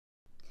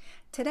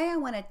Today I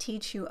want to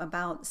teach you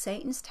about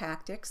Satan's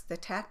tactics, the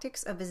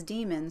tactics of his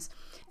demons,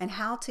 and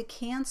how to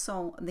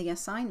cancel the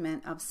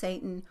assignment of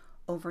Satan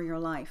over your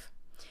life.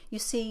 You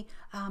see,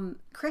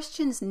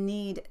 Christians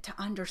need to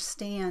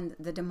understand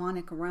the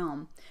demonic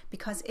realm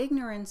because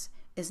ignorance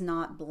is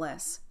not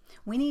bliss.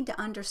 We need to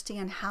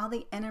understand how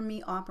the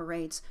enemy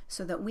operates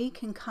so that we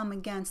can come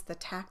against the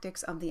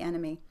tactics of the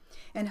enemy.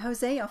 In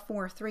Hosea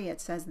 4:3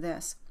 it says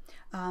this,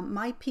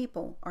 my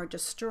people are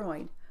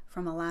destroyed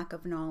from a lack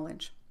of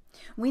knowledge.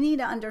 We need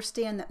to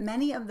understand that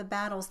many of the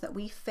battles that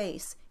we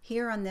face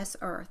here on this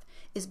earth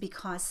is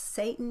because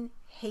Satan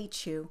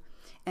hates you,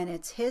 and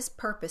it's his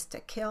purpose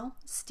to kill,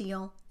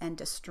 steal, and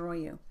destroy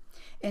you.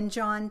 In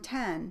John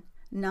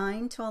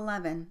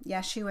 10:9-11,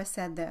 Yeshua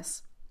said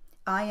this,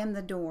 I am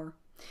the door.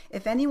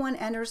 If anyone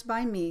enters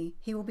by me,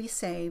 he will be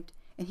saved,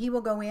 and he will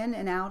go in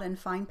and out and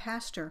find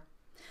pasture.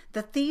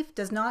 The thief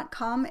does not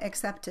come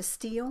except to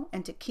steal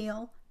and to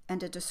kill and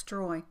to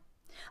destroy.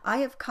 I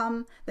have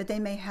come that they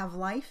may have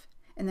life,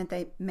 and that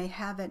they may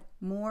have it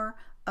more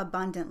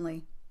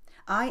abundantly.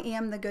 I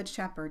am the good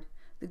shepherd.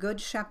 The good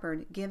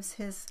shepherd gives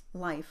his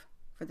life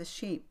for the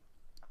sheep.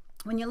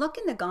 When you look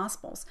in the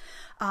Gospels,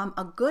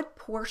 a good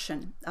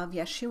portion of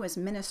Yeshua's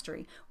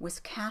ministry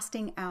was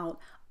casting out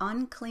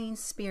unclean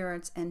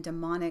spirits and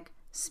demonic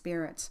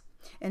spirits.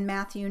 In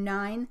Matthew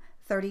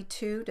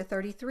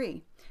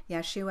 9:32-33,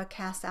 Yeshua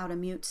casts out a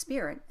mute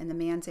spirit and the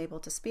man's able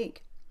to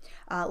speak.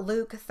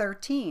 Luke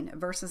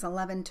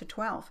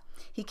 13:11-12,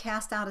 he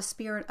cast out a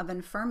spirit of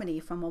infirmity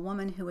from a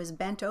woman who was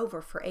bent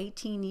over for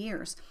 18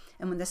 years,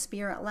 and when the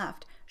spirit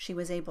left, she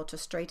was able to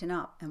straighten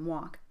up and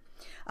walk.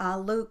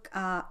 Mark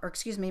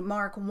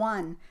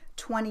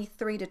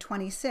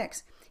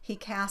 1:23-26, he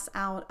casts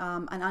out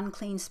an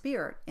unclean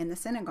spirit in the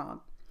synagogue.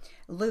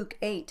 Luke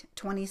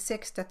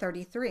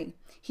 8:26-33,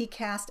 he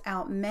cast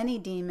out many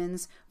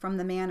demons from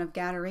the man of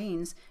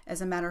Gadarenes.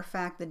 As a matter of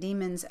fact, the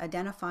demons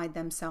identified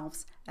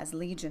themselves as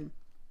legion.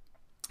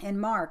 In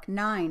Mark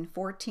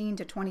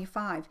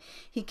 9:14-25,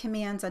 he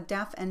commands a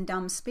deaf and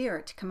dumb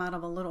spirit to come out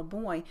of a little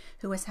boy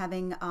who was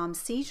having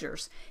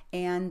seizures,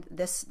 and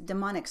this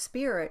demonic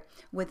spirit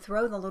would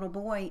throw the little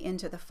boy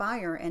into the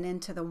fire and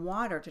into the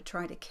water to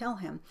try to kill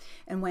him.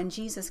 And when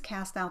Jesus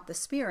cast out the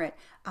spirit,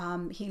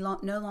 he no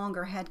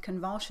longer had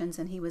convulsions,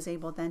 and he was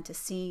able then to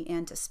see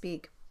and to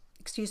speak.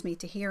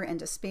 To hear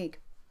and to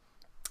speak.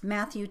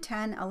 Matthew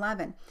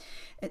 10:11,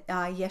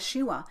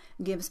 Yeshua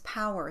gives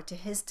power to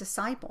his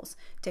disciples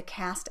to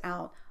cast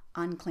out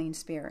unclean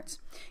spirits.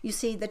 You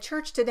see, the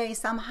church today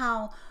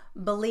somehow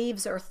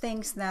believes or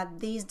thinks that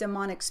these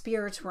demonic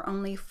spirits were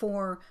only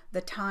for the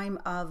time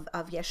of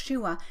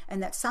Yeshua,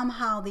 and that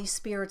somehow these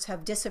spirits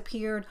have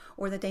disappeared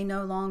or that they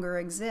no longer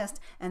exist,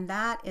 and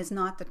that is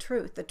not the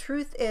truth. The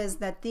truth is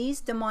that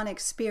these demonic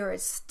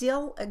spirits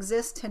still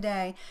exist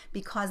today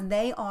because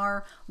they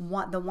are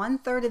the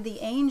 1/3 of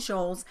the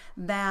angels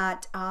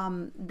that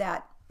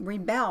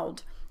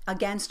rebelled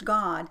against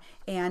God,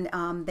 and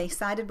they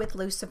sided with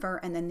Lucifer,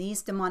 and then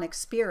these demonic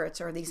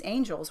spirits, or these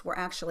angels, were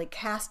actually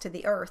cast to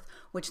the earth,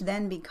 which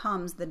then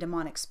becomes the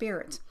demonic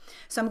spirits.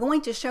 So I'm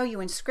going to show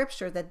you in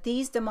scripture that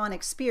these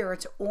demonic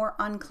spirits or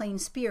unclean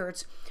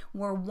spirits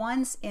were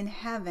once in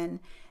heaven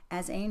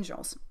as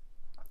angels.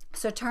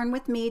 So turn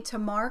with me to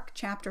Mark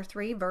chapter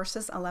 3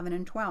 verses 11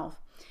 and 12,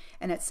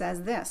 and it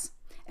says this,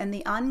 and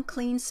the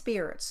unclean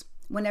spirits,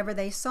 whenever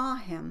they saw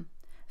him,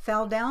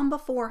 fell down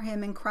before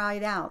him and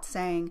cried out,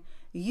 saying,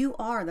 You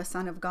are the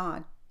Son of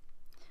God.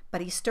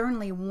 But he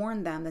sternly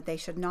warned them that they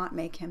should not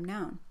make him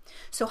known.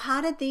 So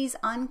how did these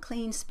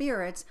unclean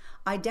spirits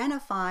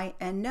identify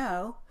and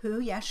know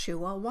who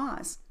Yeshua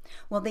was?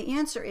 Well, the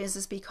answer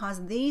is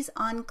because these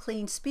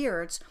unclean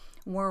spirits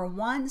were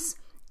once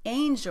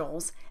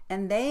angels,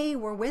 and they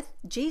were with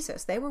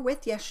Jesus. They were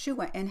with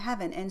Yeshua in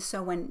heaven. And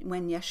so when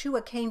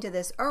Yeshua came to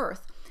this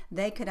earth,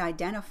 they could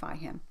identify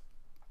him.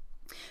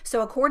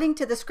 So according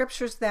to the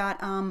scriptures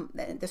that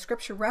the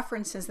scripture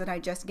references that I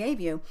just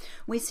gave you,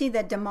 we see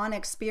that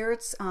demonic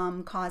spirits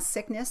cause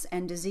sickness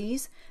and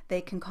disease. They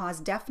can cause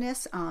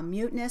deafness,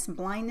 muteness,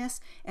 blindness,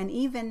 and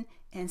even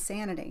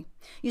insanity.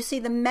 You see,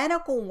 the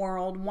medical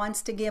world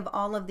wants to give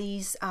all of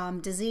these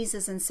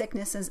diseases and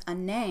sicknesses a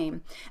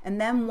name, and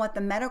then what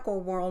the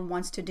medical world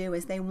wants to do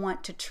is they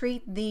want to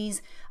treat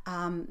these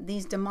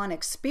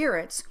demonic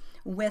spirits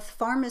with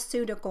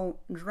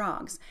pharmaceutical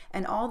drugs,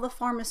 and all the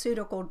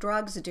pharmaceutical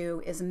drugs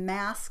do is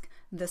mask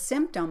the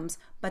symptoms,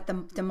 but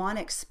the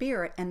demonic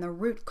spirit and the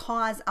root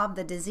cause of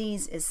the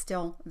disease is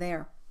still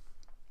there.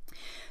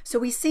 So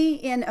we see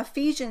in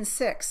Ephesians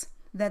 6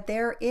 that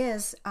there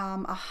is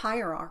a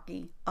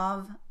hierarchy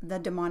of the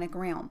demonic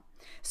realm.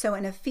 So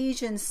in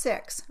Ephesians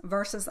 6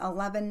 verses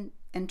 11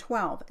 and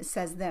 12, it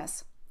says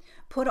this,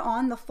 put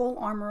on the full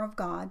armor of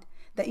God,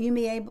 that you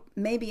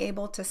may be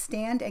able to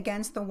stand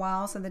against the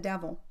wiles of the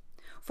devil.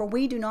 For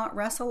we do not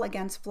wrestle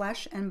against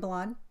flesh and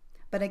blood,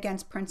 but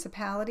against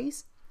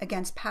principalities,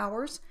 against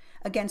powers,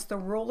 against the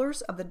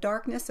rulers of the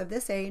darkness of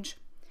this age,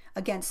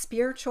 against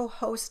spiritual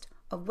hosts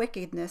of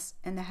wickedness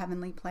in the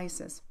heavenly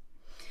places.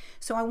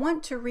 So I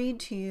want to read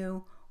to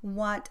you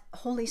what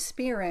Holy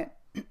Spirit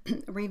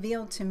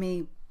revealed to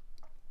me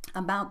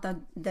about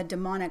the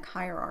demonic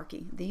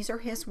hierarchy. These are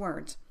his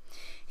words.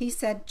 He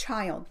said,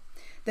 "Child,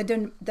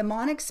 the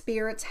demonic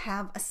spirits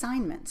have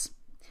assignments.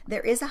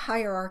 There is a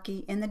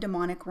hierarchy in the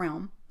demonic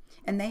realm,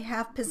 and they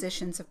have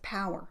positions of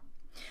power.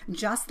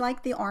 Just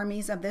like the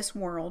armies of this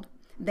world,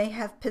 they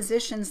have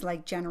positions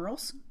like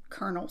generals,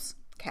 colonels,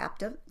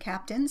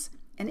 captains,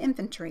 and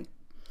infantry.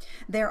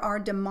 There are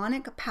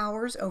demonic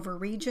powers over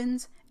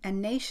regions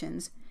and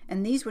nations,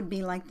 and these would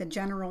be like the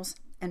generals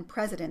and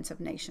presidents of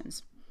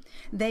nations.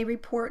 They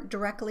report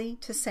directly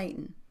to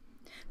Satan.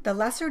 The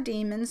lesser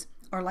demons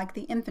are like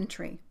the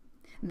infantry.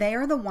 They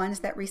are the ones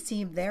that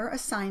receive their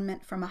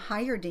assignment from a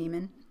higher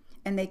demon,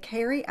 and they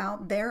carry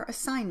out their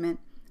assignment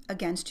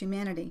against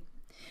humanity.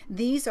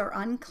 These are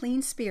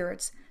unclean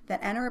spirits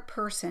that enter a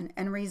person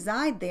and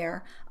reside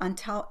there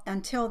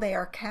until they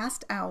are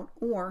cast out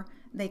or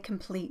they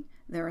complete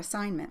their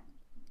assignment.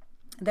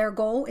 Their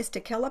goal is to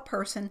kill a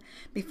person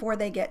before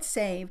they get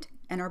saved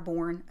and are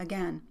born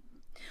again.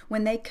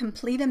 When they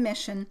complete a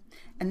mission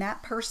and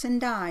that person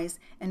dies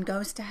and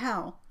goes to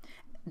hell,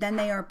 then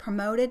they are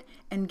promoted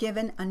and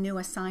given a new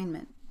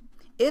assignment.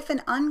 If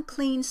an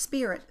unclean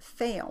spirit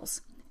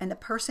fails and the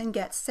person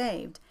gets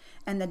saved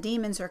and the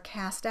demons are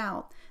cast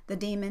out, the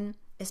demon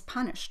is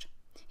punished.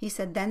 He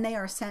said, then they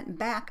are sent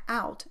back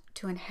out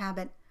to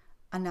inhabit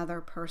another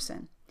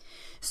person."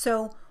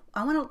 So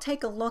I want to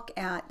take a look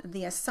at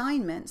the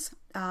assignments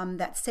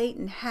that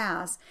Satan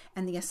has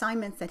and the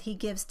assignments that he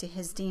gives to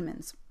his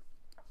demons.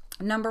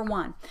 Number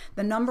one,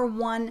 the number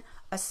one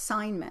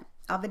assignment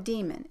of a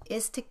demon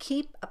is to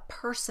keep a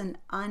person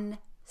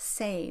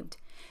unsaved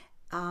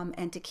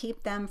and to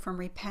keep them from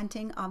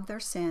repenting of their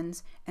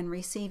sins and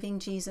receiving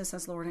Jesus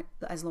as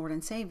Lord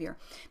and Savior.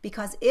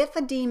 Because if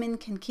a demon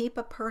can keep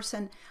a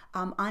person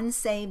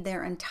unsaved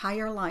their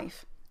entire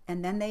life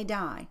and then they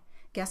die,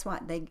 guess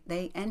what?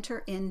 They enter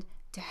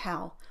into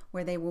hell,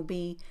 where they will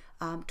be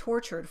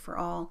tortured for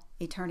all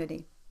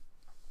eternity.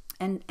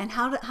 And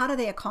how do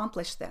they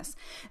accomplish this?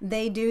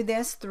 They do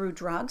this through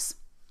drugs,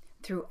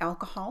 through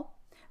alcohol,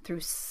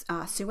 through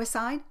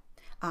suicide,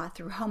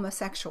 through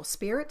homosexual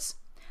spirits,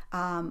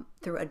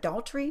 through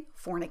adultery,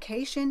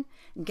 fornication,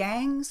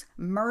 gangs,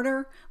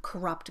 murder,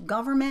 corrupt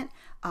government,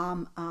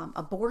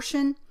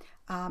 abortion.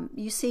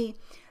 You see,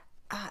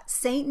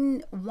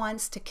 Satan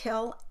wants to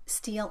kill,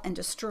 steal, and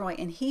destroy,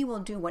 and he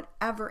will do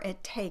whatever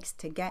it takes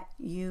to get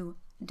you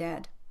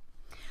dead.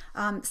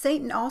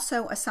 Satan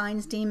also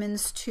assigns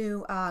demons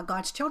to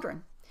God's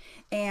children,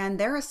 and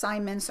their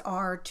assignments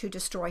are to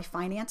destroy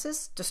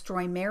finances,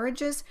 destroy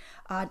marriages,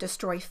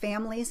 destroy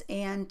families,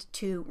 and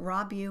to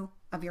rob you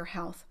of your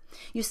health.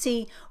 You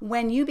see,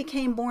 when you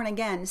became born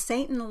again,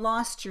 Satan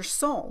lost your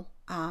soul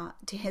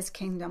to his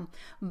kingdom,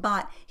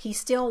 but he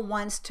still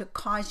wants to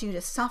cause you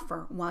to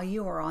suffer while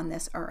you are on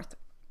this earth.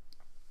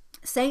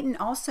 Satan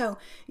also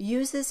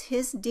uses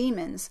his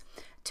demons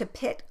to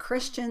pit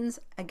Christians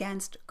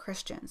against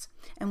Christians.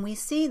 And we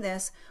see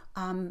this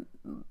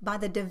by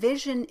the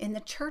division in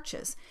the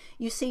churches.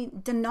 You see,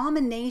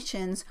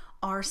 denominations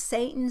are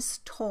Satan's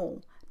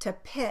tool to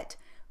pit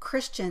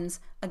Christians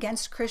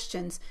against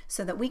Christians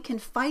so that we can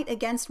fight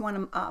against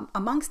one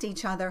amongst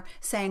each other,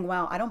 saying,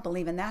 well, I don't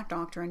believe in that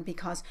doctrine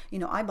because,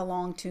 I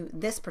belong to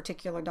this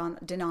particular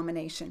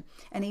denomination.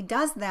 And he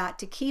does that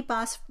to keep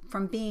us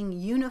from being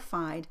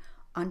unified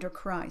under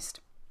Christ.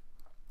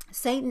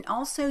 Satan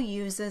also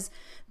uses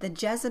the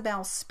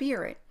Jezebel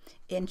spirit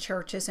in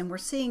churches, and we're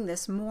seeing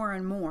this more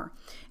and more.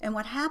 And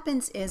what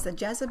happens is the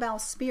Jezebel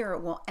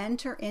spirit will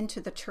enter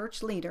into the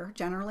church leader,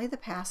 generally the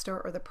pastor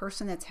or the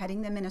person that's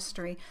heading the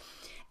ministry.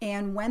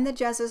 And when the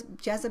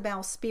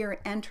Jezebel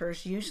spirit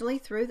enters, usually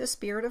through the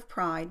spirit of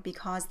pride,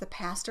 because the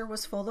pastor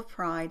was full of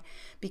pride,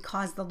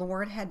 because the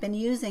Lord had been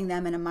using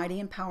them in a mighty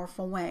and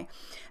powerful way.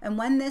 And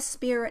when this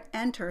spirit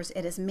enters,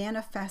 it is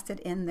manifested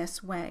in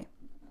this way.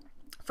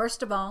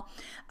 First of all,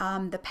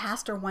 the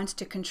pastor wants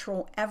to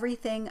control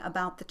everything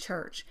about the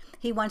church.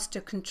 He wants to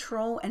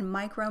control and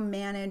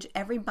micromanage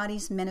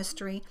everybody's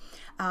ministry.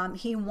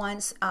 He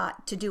wants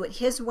to do it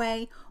his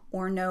way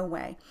or no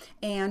way.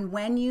 And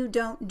when you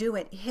don't do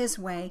it his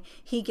way,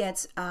 he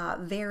gets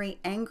very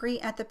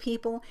angry at the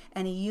people,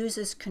 and he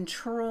uses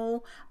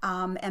control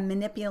and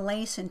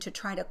manipulation to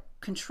try to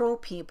control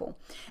people.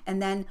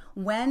 And then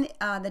when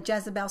the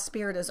Jezebel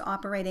spirit is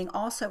operating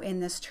also in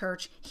this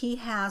church, he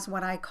has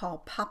what I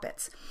call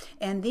puppets.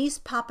 And these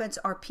puppets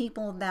are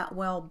people that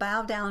will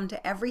bow down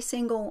to every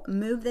single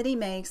move that he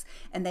makes,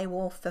 and they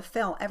will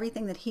fulfill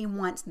everything that he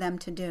wants them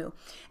to do.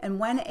 And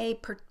when a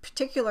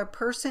particular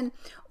person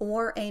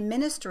or a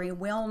ministry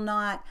will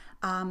not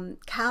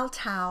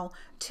kowtow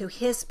to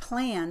his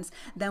plans,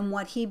 then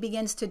what he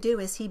begins to do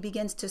is he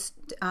begins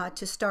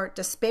to start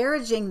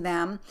disparaging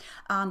them,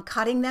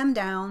 cutting them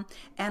down.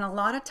 And a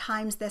lot of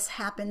times this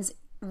happens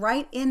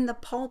right in the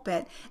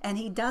pulpit, and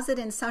he does it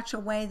in such a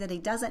way that he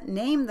doesn't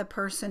name the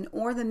person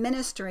or the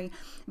ministry,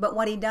 but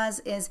what he does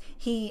is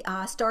he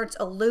starts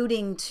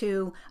alluding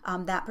to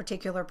that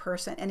particular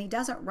person, and he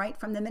does it right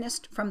from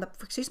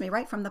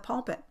the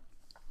pulpit.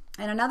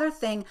 And another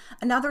thing,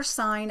 another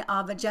sign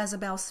of a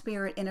Jezebel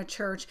spirit in a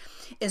church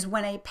is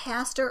when a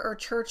pastor or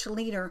church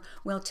leader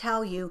will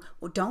tell you,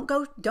 well, don't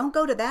go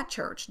to that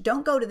church.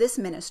 Don't go to this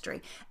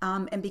ministry.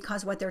 And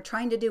because what they're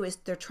trying to do is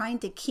they're trying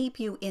to keep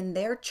you in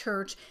their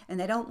church, and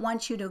they don't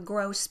want you to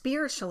grow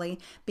spiritually,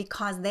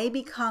 because they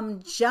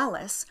become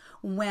jealous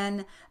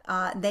when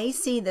they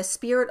see the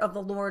Spirit of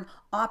the Lord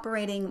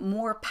operating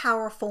more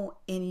powerful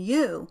in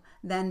you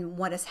than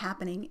what is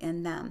happening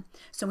in them.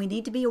 So we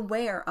need to be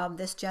aware of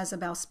this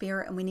Jezebel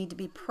spirit, and we need to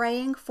be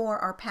praying for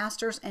our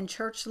pastors and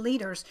church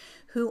leaders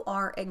who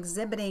are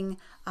exhibiting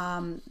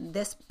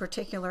this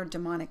particular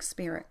demonic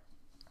spirit.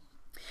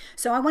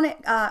 So I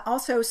want to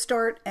also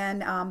start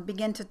and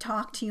begin to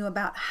talk to you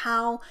about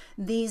how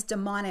these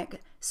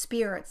demonic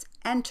spirits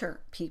enter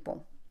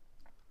people.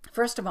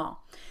 First of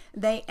all,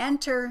 they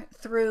enter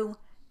through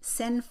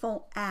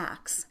sinful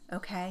acts,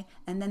 okay?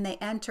 And then they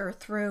enter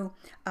through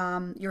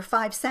your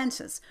five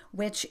senses,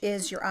 which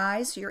is your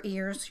eyes, your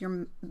ears,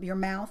 your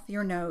mouth,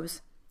 your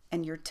nose,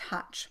 and your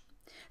touch.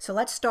 So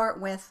let's start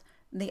with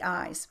the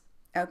eyes,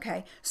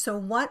 okay? So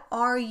what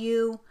are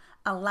you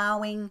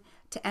allowing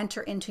to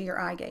enter into your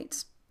eye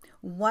gates?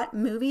 What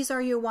movies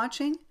are you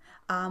watching?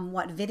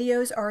 What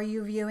videos are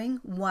you viewing?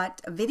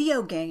 What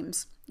video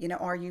games,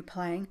 are you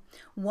playing?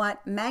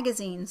 What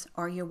magazines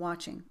are you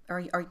watching? Are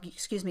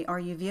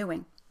you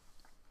viewing?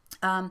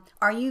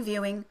 Are you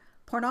viewing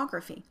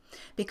pornography?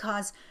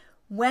 Because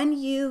when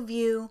you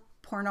view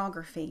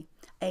pornography,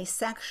 a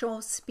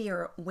sexual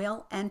spirit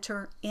will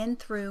enter in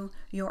through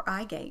your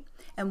eye gate.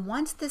 And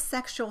once this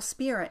sexual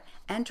spirit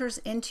enters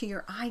into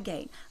your eye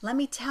gate, let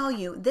me tell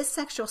you, this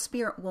sexual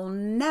spirit will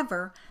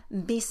never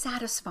be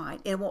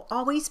satisfied. It will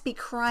always be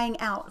crying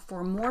out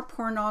for more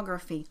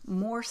pornography,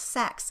 more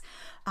sex,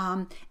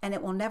 and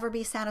it will never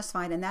be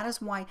satisfied. And that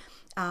is why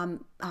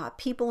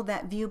people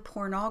that view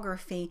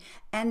pornography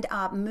end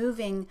up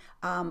moving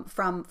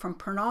from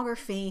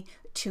pornography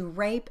to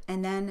rape,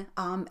 and then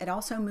it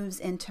also moves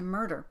into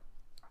murder.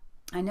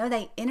 I know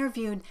they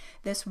interviewed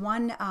this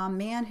one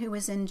man who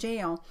was in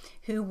jail,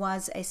 who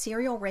was a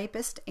serial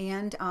rapist,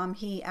 and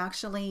he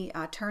actually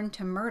turned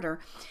to murder.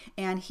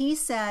 And he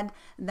said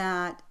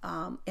that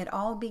it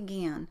all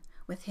began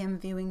with him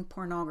viewing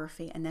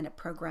pornography, and then it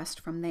progressed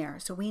from there.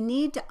 So we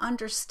need to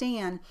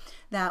understand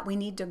that we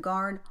need to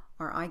guard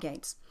our eye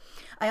gates.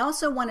 I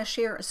also want to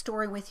share a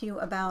story with you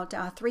about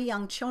 3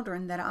 young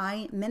children that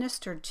I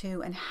ministered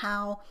to, and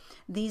how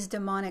these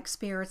demonic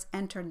spirits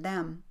entered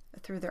them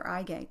through their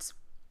eye gates.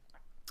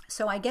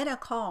 So I get a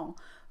call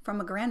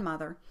from a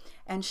grandmother,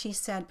 and she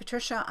said,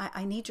 Patricia,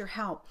 I need your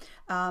help.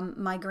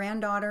 My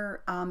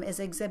granddaughter is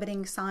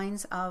exhibiting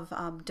signs of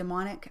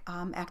demonic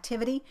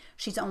activity.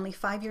 She's only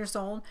 5 years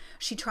old.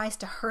 She tries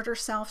to hurt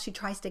herself. She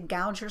tries to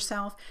gouge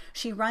herself.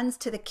 She runs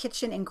to the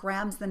kitchen and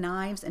grabs the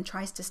knives and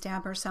tries to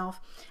stab herself.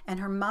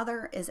 And her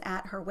mother is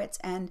at her wit's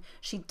end.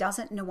 She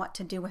doesn't know what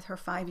to do with her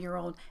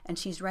 5-year-old, and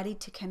she's ready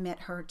to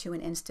commit her to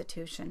an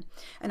institution.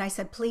 And I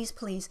said, please,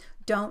 please,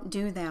 don't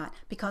do that,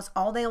 because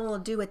all they will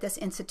do at this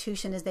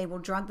institution is they will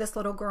drug this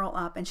little girl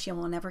up, and she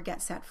will never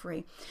get set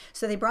free.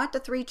 So they brought the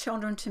 3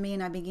 children to me,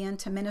 and I began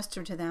to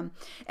minister to them.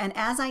 And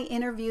as I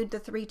interviewed the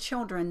 3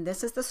 children,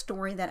 this is the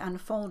story that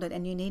unfolded,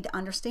 and you need to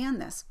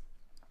understand this.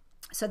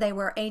 So they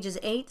were ages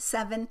 8,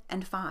 7,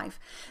 and 5.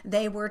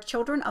 They were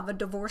children of a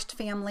divorced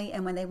family,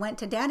 and when they went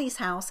to Daddy's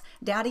house,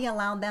 Daddy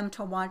allowed them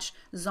to watch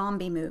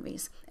zombie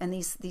movies and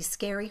these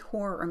scary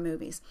horror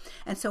movies.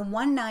 And so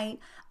one night,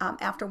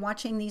 after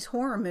watching these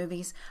horror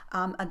movies,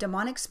 a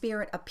demonic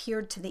spirit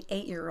appeared to the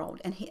 8-year-old,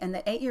 and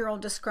the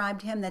 8-year-old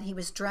described him that he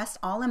was dressed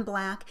all in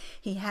black,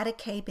 he had a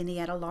cape, and he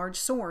had a large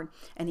sword,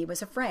 and he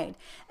was afraid.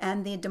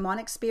 And the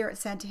demonic spirit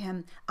said to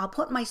him, I'll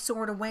put my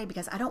sword away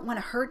because I don't want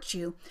to hurt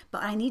you,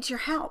 but I need your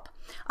help.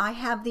 I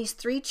have these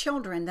 3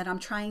 children that I'm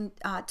trying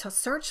to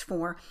search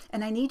for,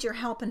 and I need your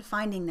help in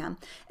finding them.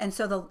 And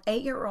so the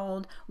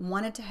 8-year-old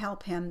wanted to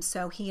help him,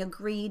 so he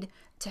agreed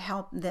to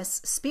help this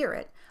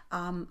spirit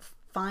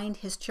find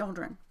his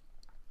children.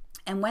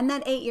 And when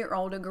that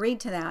 8-year-old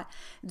agreed to that,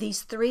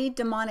 these 3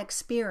 demonic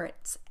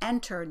spirits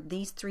entered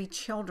these 3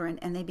 children,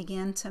 and they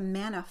began to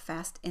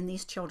manifest in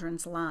these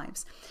children's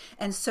lives.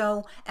 And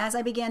so as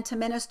I began to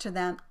minister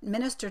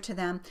to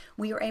them,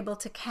 we were able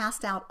to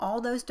cast out all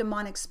those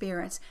demonic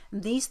spirits.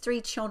 These 3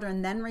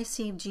 children then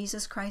received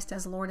Jesus Christ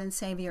as Lord and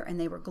Savior, and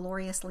they were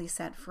gloriously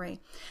set free.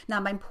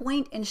 Now, my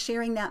point in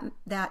sharing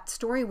that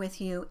story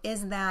with you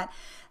is that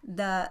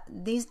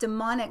these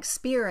demonic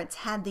spirits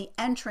had the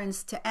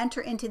entrance to enter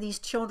into these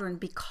children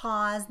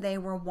because they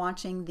were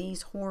watching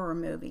these horror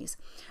movies.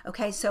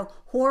 Okay, so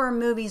horror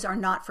movies are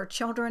not for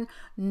children,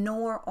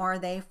 nor are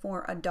they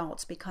for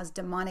adults, because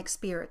demonic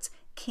spirits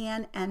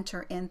can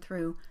enter in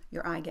through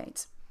your eye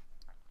gates.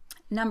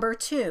 Number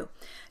 2,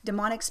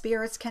 demonic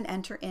spirits can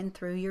enter in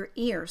through your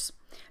ears.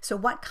 So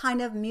what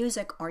kind of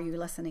music are you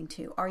listening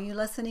to? Are you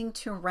listening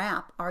to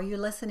rap? Are you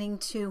listening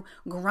to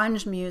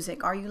grunge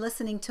music? Are you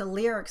listening to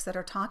lyrics that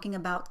are talking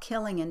about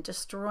killing and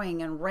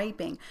destroying and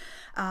raping?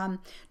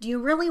 Do you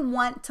really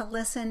want to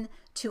listen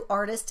to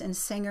artists and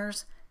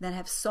singers that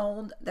have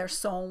sold their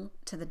soul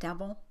to the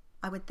devil?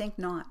 I would think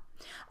not.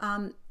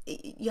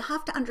 You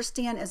have to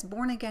understand as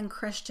born-again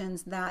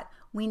Christians that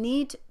we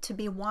need to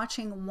be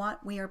watching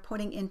what we are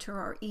putting into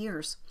our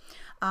ears.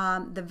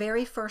 The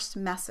very first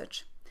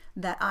message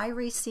that I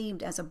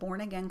received as a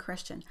born-again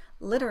Christian,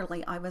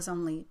 literally I was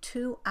only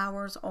 2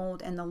 hours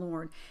old in the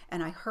Lord,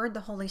 and I heard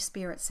the Holy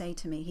Spirit say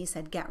to me, he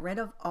said, get rid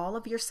of all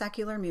of your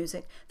secular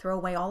music, throw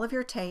away all of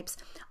your tapes.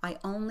 I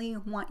only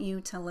want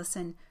you to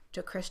listen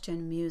to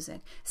Christian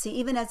music. See,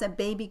 even as a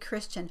baby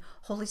Christian,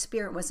 Holy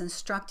Spirit was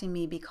instructing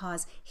me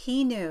because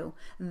he knew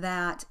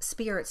that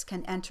spirits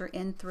can enter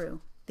in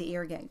through the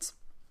ear gates.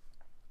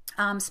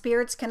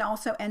 Spirits can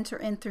also enter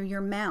in through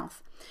your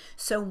mouth.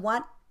 So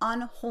what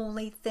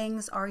unholy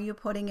things are you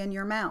putting in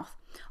your mouth?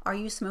 Are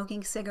you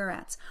smoking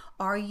cigarettes?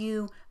 Are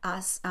you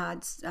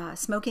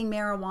smoking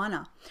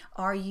marijuana?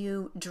 Are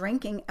you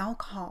drinking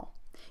alcohol?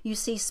 You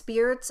see,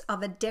 spirits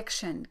of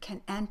addiction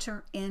can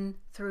enter in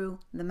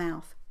through the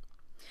mouth.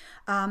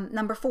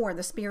 Number 4,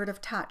 the spirit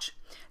of touch.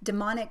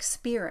 Demonic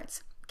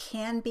spirits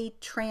can be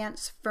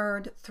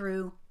transferred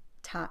through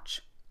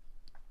touch.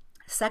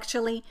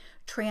 Sexually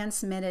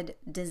transmitted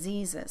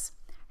diseases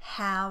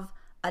have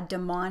a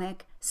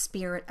demonic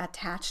spirit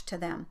attached to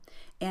them,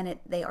 and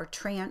they are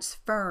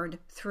transferred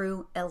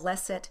through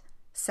illicit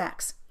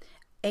sex.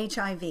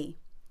 HIV,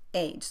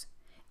 AIDS,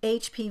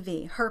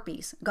 HPV,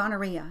 herpes,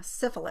 gonorrhea,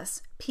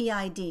 syphilis,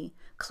 PID,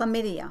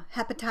 chlamydia,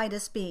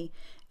 hepatitis B,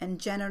 and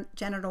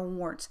genital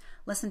warts.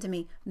 Listen to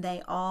me,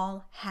 they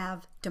all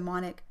have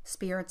demonic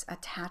spirits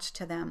attached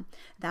to them.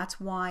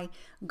 That's why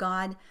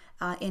God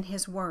in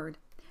his word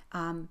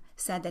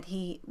said that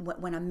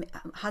when a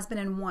husband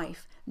and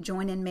wife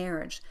join in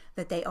marriage,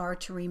 that they are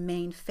to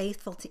remain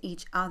faithful to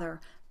each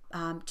other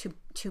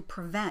to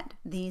prevent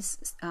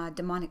these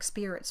demonic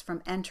spirits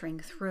from entering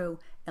through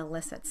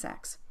illicit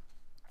sex.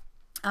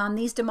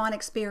 These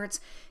demonic spirits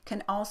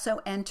can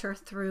also enter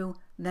through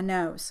the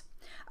nose.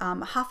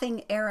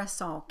 Huffing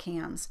aerosol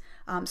cans,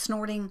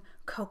 snorting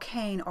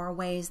cocaine are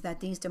ways that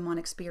these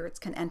demonic spirits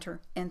can enter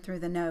in through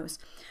the nose.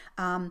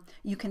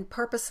 You can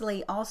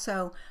purposely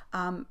also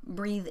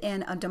breathe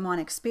in a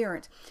demonic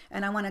spirit.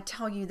 And I want to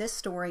tell you this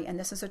story, and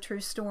this is a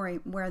true story,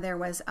 where there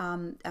was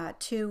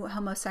 2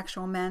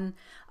 homosexual men.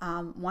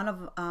 One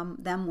of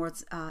them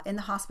was in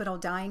the hospital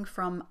dying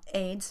from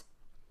AIDS.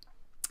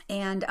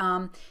 And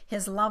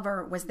his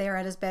lover was there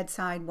at his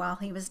bedside while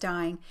he was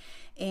dying.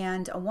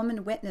 And a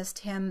woman witnessed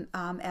him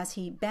as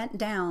he bent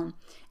down,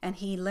 and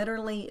he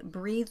literally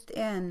breathed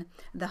in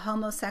the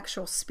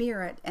homosexual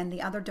spirit and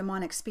the other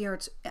demonic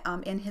spirits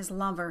in his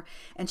lover.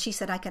 And she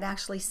said, I could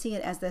actually see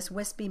it as this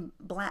wispy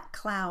black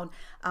cloud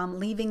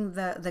leaving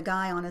the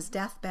guy on his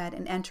deathbed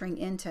and entering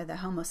into the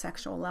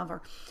homosexual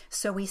lover.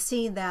 So we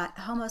see that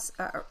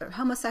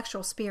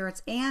homosexual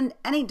spirits and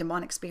any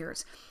demonic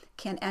spirits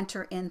can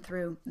enter in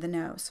through the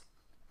nose.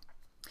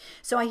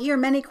 So I hear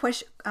many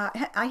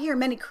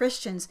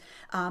Christians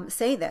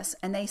say this,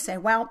 and they say,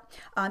 well,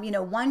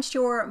 once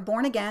you're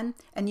born again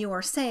and you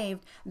are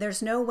saved,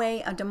 there's no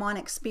way a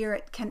demonic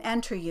spirit can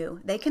enter you.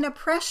 They can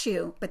oppress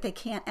you, but they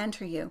can't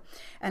enter you.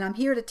 And I'm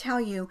here to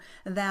tell you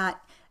that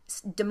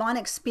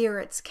demonic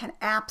spirits can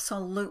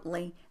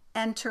absolutely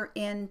enter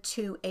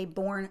into a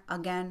born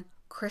again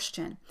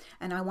Christian.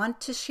 And I want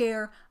to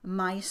share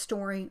my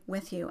story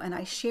with you. And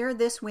I share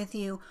this with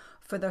you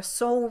for the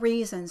sole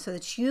reason so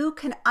that you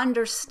can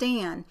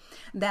understand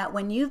that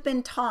when you've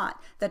been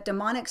taught that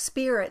demonic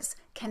spirits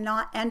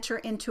cannot enter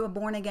into a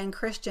born-again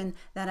Christian,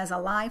 that is a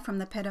lie from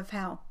the pit of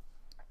hell.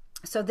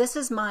 So this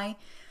is my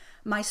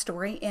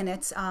story, and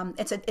it's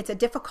a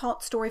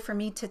difficult story for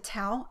me to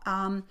tell,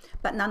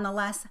 but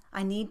nonetheless,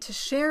 I need to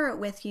share it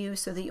with you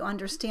so that you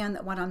understand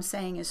that what I'm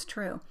saying is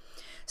true.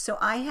 So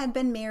I had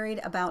been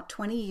married about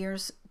 20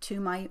 years to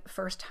my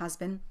first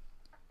husband,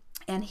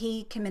 and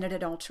he committed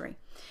adultery.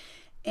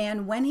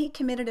 And when he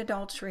committed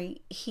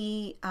adultery,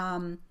 he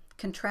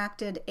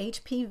contracted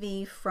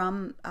HPV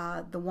from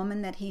the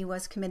woman that he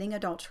was committing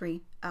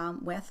adultery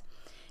with.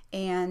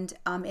 And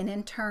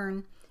in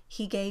turn,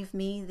 he gave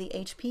me the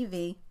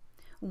HPV,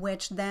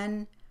 which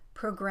then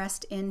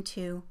progressed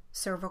into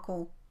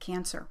cervical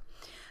cancer.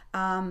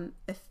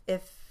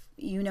 If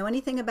you know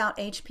anything about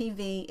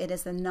HPV, it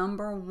is the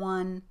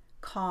 #1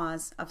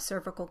 cause of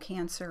cervical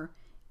cancer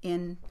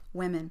in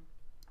women.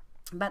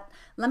 But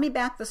let me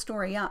back the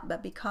story up.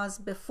 But because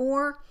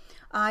before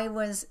I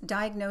was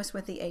diagnosed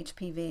with the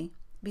HPV,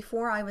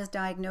 before I was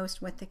diagnosed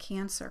with the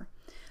cancer,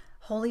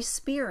 Holy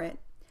Spirit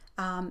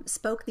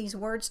spoke these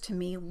words to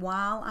me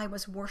while I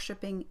was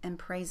worshiping and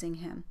praising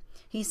him.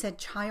 He said,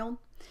 child,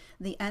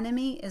 the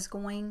enemy is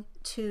going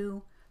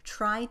to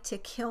try to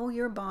kill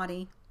your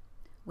body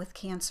with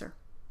cancer.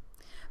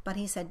 But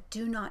he said,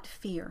 do not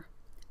fear.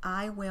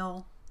 I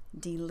will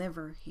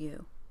deliver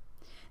you.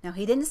 Now,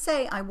 he didn't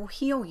say, I will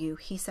heal you.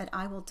 He said,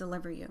 I will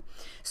deliver you.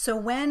 So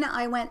when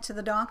I went to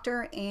the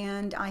doctor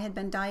and I had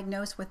been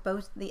diagnosed with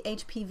both the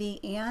HPV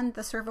and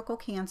the cervical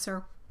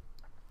cancer,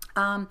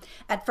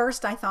 At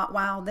first I thought,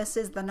 wow, this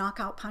is the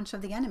knockout punch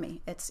of the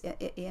enemy.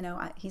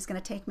 He's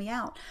going to take me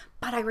out.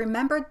 But I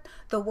remembered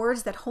the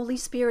words that Holy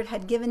Spirit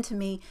had given to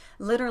me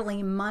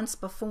literally months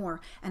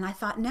before. And I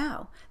thought,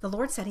 no, the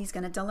Lord said he's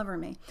going to deliver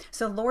me.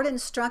 So the Lord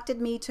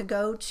instructed me to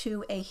go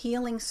to a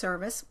healing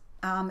service.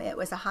 It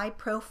was a high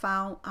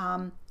profile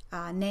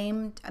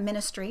named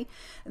ministry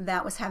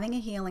that was having a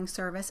healing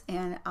service,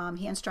 and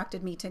he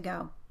instructed me to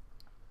go.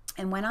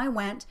 And when I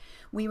went,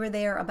 we were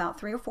there about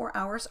 3 or 4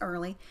 hours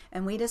early,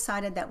 and we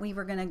decided that we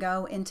were going to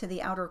go into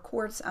the outer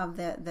courts of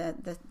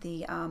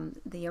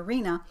the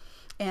arena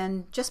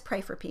and just pray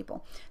for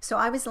people. So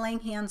I was laying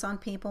hands on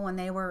people, and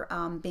they were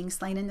being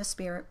slain in the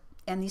spirit.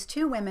 And these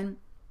 2 women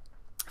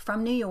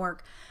from New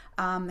York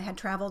had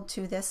traveled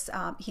to this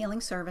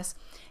healing service,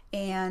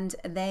 and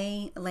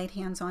they laid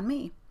hands on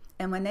me.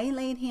 And when they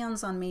laid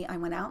hands on me, I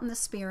went out in the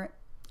spirit.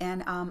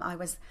 And I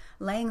was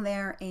laying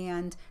there,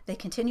 and they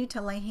continued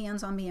to lay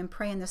hands on me and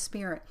pray in the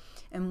spirit.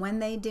 And when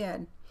they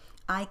did,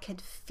 I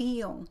could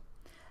feel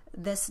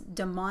this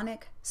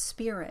demonic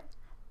spirit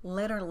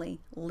literally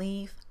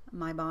leave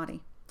my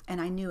body. And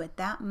I knew at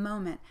that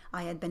moment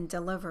I had been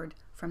delivered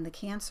from the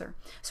cancer.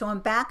 So I'm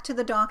back to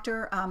the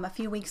doctor a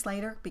few weeks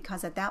later,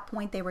 because at that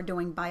point they were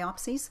doing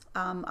biopsies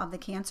of the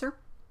cancer.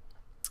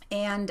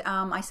 And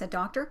I said,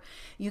 doctor,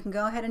 you can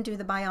go ahead and do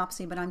the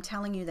biopsy, but I'm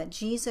telling you that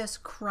Jesus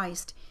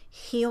Christ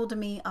healed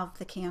me of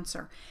the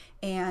cancer.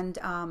 And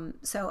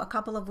so a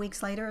couple of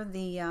weeks later,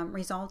 the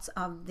results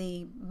of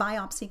the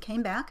biopsy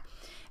came back,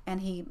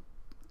 and he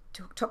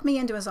took me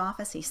into his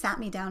office. He sat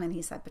me down and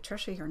he said,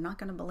 Patricia, you're not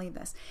going to believe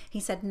this. He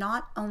said,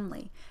 not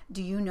only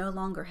do you no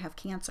longer have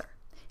cancer,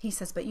 he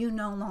says, but you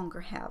no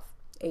longer have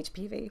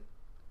HPV.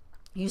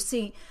 You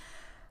see,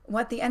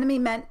 what the enemy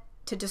meant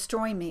to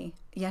destroy me,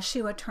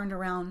 Yeshua turned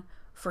around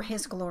for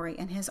his glory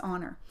and his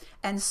honor.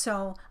 And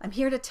so I'm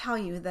here to tell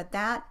you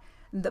that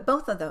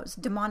both of those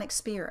demonic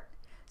spirit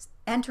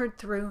entered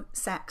through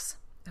sex,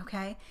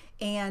 okay?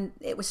 And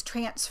it was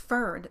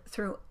transferred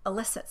through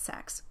illicit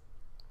sex.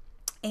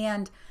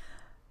 And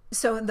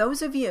so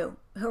those of you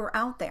who are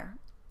out there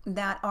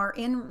that are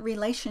in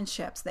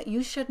relationships that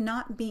you should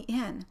not be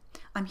in,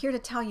 I'm here to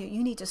tell you,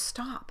 you need to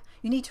stop.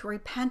 You need to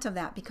repent of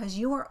that, because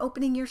you are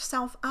opening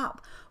yourself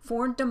up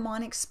for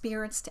demonic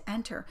spirits to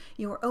enter.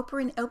 You are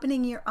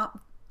opening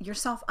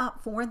yourself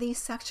up for these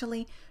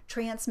sexually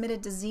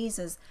transmitted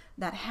diseases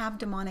that have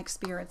demonic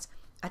spirits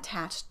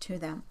attached to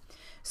them.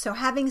 So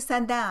having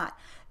said that,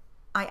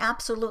 I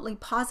absolutely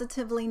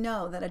positively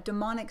know that a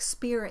demonic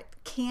spirit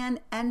can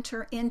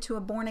enter into a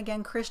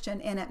born-again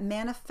Christian, and it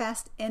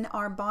manifests in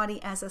our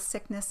body as a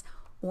sickness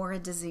or a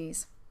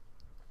disease.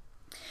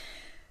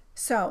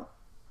 So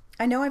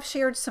I know I've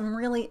shared some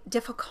really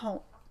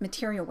difficult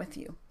material with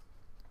you,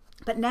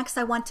 but next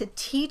I want to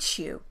teach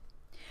you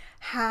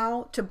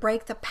how to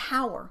break the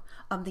power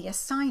of the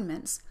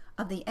assignments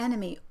of the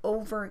enemy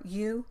over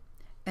you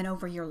and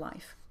over your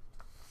life.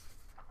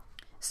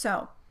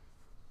 So,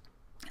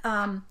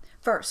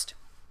 first,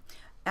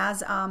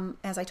 as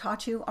I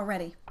taught you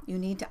already, you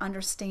need to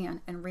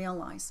understand and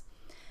realize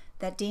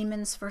that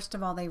demons, first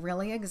of all, they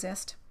really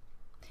exist.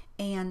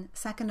 And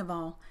second of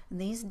all,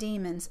 these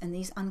demons and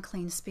these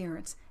unclean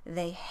spirits,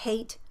 they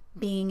hate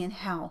being in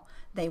hell.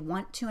 They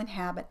want to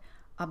inhabit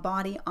a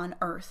body on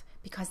earth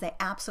because they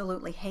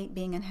absolutely hate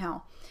being in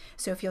hell.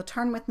 So if you'll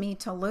turn with me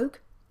to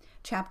Luke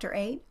chapter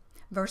 8,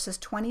 verses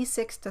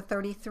 26 to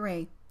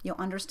 33, you'll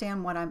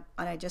understand what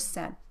I just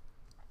said.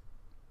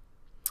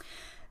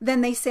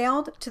 Then they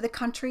sailed to the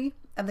country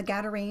of the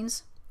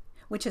Gadarenes,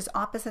 which is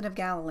opposite of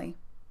Galilee.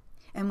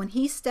 And when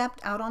he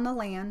stepped out on the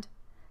land,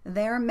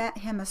 there met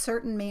him a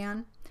certain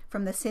man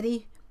from the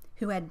city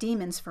who had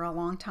demons for a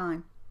long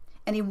time.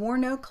 And he wore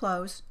no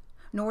clothes,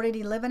 nor did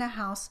he live in a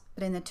house,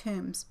 but in the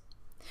tombs.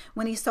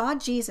 When he saw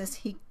Jesus,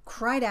 he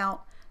cried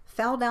out,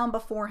 fell down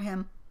before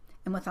him,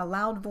 and with a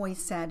loud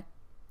voice said,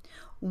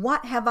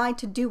 What have I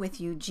to do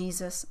with you,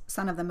 Jesus,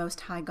 Son of the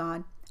Most High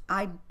God?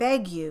 I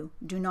beg you,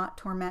 do not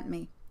torment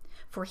me.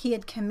 For he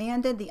had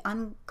commanded the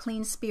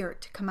unclean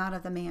spirit to come out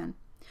of the man.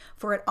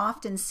 For it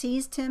often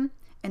seized him,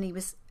 and he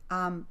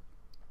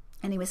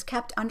was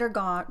kept under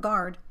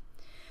guard,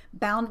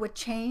 bound with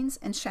chains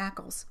and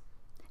shackles.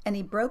 And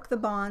he broke the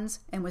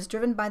bonds and was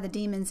driven by the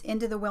demons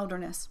into the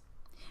wilderness.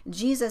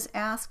 Jesus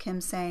asked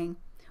him, saying,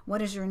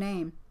 What is your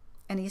name?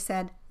 And he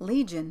said,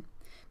 Legion,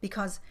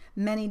 because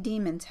many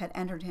demons had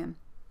entered him.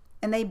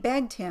 And they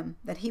begged him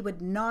that he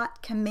would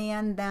not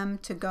command them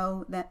to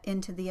go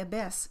into the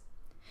abyss.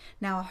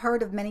 Now a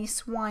herd of many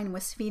swine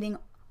was feeding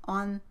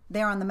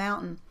there on the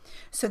mountain.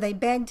 So they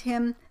begged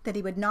him that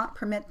he would not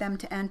permit them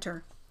to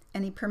enter.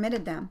 And he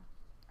permitted them.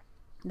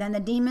 Then the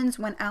demons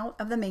went out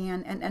of the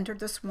man and entered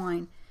the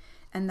swine,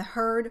 and the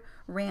herd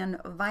ran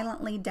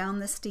violently down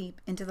the steep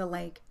into the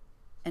lake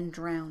and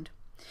drowned.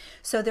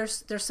 So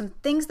there's some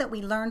things that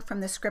we learn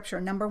from the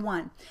scripture. Number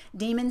one,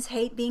 demons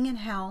hate being in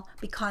hell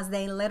because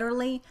they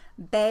literally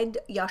begged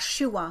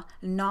Yeshua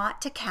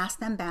not to cast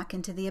them back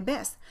into the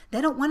abyss.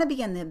 They don't want to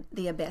be in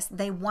the abyss.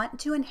 They want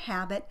to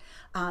inhabit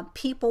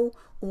people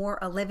or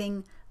a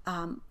living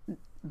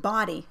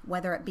body,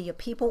 whether it be a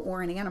people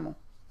or an animal.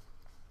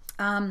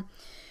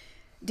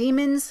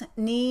 Demons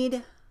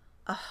need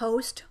a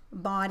host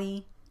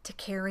body to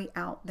carry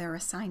out their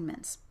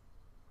assignments.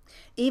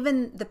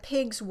 Even the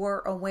pigs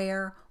were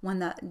aware when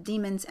the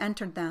demons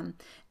entered them,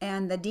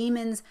 and the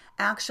demons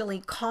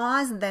actually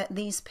caused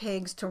these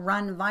pigs to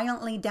run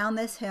violently down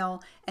this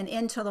hill and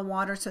into the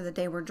water so that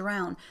they were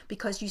drowned.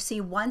 Because you see,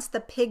 once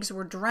the pigs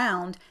were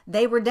drowned,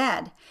 they were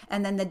dead,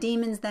 and then the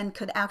demons then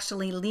could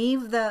actually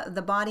leave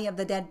the body of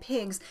the dead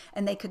pigs,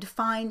 and they could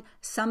find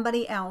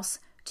somebody else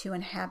to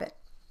inhabit.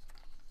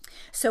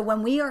 So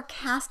when we are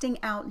casting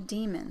out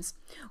demons,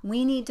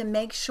 we need to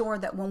make sure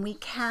that when we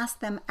cast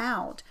them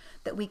out,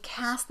 that we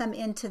cast them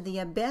into the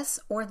abyss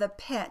or the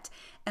pit,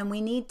 and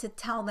we need to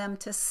tell them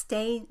to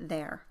stay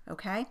there,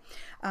 okay?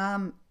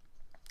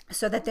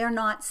 So that they're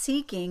not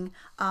seeking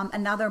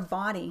another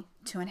body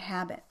to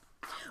inhabit.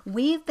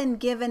 We've been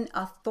given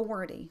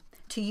authority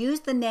to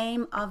use the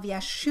name of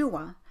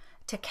Yeshua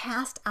to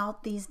cast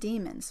out these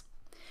demons.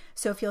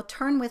 So if you'll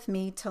turn with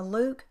me to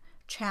Luke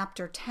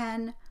chapter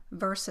 10,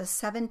 verses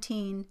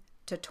 17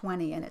 to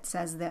 20, and it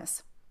says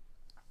this.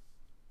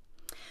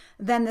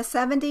 Then the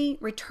 70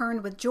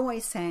 returned with joy,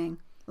 saying,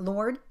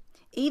 Lord,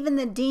 even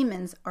the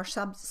demons are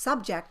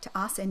subject to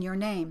us in your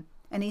name.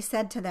 And he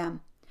said to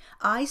them,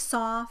 I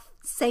saw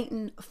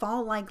Satan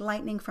fall like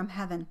lightning from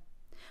heaven.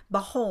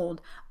 Behold,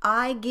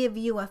 I give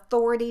you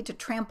authority to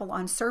trample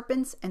on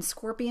serpents and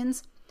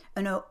scorpions,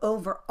 and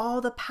over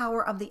all the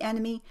power of the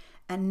enemy,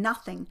 and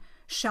nothing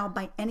shall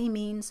by any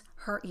means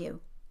hurt you.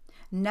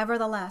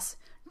 Nevertheless,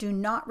 do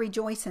not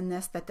rejoice in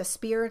this, that the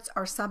spirits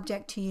are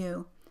subject to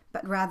you,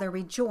 but rather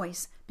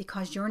rejoice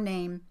because your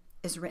name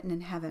is written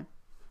in heaven.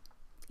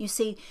 You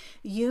see,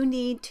 you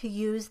need to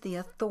use the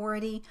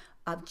authority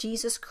of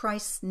Jesus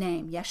Christ's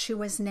name,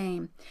 Yeshua's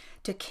name,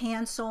 to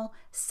cancel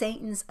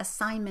Satan's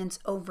assignments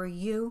over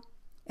you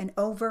and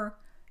over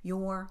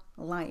your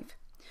life.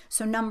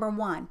 So number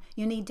one,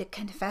 you need to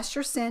confess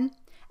your sin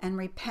and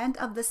repent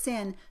of the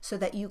sin so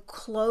that you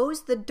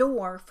close the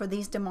door for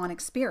these demonic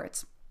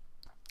spirits.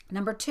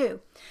 Number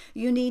two,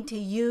 you need to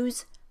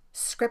use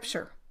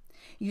scripture.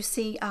 You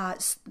see,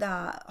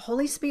 the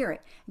Holy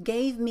Spirit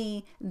gave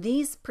me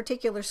these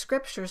particular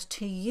scriptures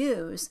to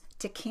use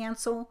to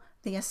cancel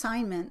the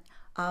assignment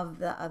of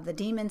the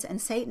demons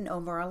and Satan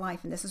over our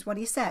life. And this is what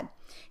he said.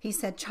 He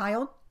said,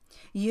 child,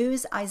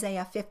 use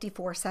Isaiah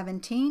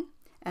 54:17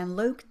 and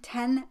Luke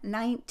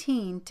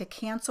 10:19 to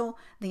cancel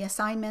the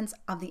assignments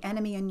of the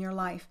enemy in your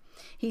life.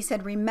 He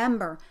said,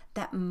 remember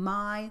that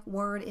my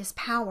word is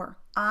power.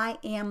 I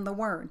am the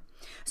word.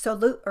 So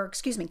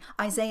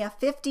Isaiah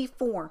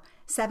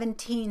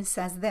 54:17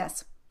 says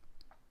this,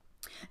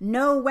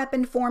 no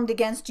weapon formed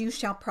against you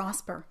shall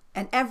prosper,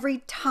 and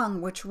every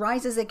tongue which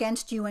rises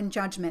against you in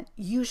judgment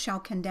you shall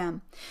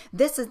condemn.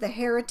 This is the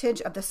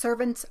heritage of the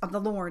servants of the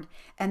Lord,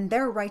 and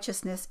their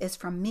righteousness is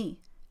from me,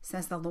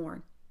 says the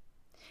Lord.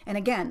 And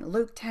again,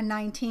 Luke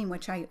 10:19,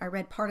 which I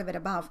read part of it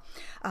above.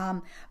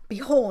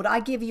 Behold,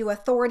 I give you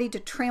authority to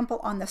trample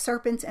on the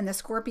serpents and the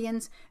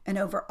scorpions and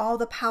over all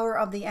the power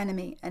of the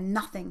enemy, and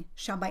nothing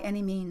shall by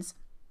any means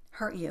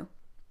hurt you.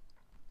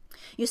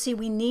 You see,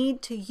 we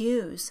need to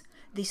use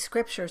these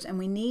scriptures, and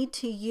we need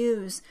to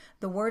use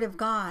the word of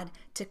God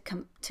to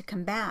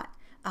combat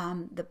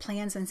the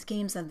plans and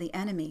schemes of the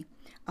enemy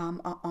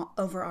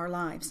over our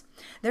lives.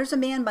 There's a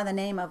man by the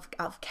name of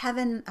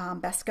Kevin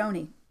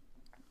Basconi.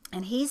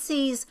 And he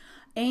sees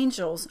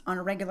angels on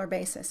a regular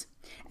basis.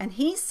 And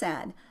he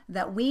said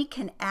that we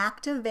can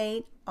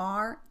activate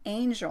our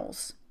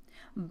angels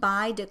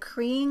by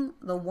decreeing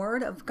the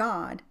word of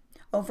God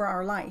over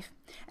our life.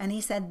 And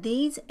he said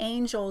these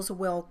angels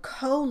will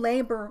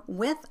co-labor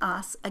with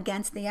us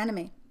against the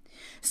enemy.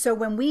 So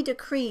when we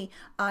decree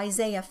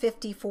Isaiah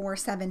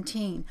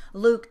 54:17,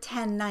 Luke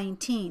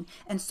 10:19,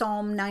 and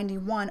Psalm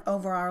 91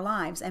 over our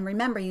lives, and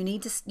remember, you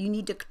need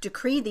to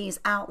decree these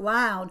out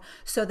loud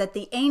so that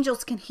the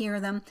angels can hear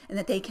them, and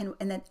that they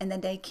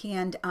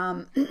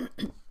can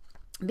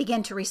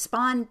begin to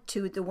respond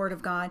to the word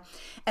of God,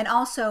 and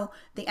also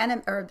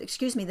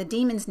the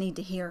demons need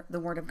to hear the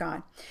word of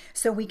God.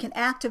 So we can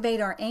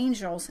activate our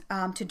angels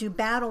to do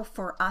battle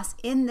for us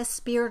in the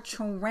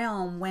spiritual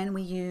realm when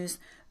we use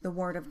the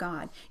word of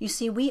God. You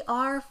see, we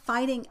are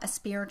fighting a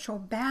spiritual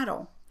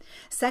battle.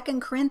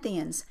 2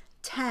 Corinthians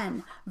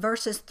 10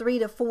 verses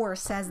 3-4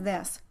 says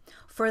this,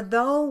 for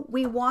though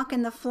we walk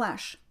in the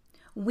flesh,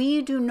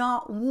 we do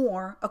not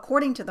war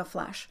according to the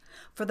flesh.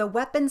 For the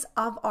weapons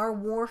of our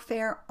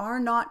warfare are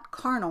not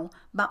carnal,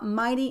 but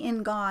mighty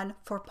in God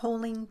for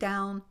pulling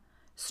down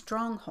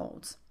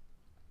strongholds.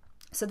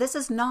 So this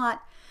is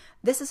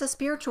a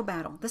spiritual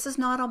battle. This is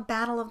not a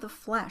battle of the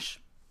flesh.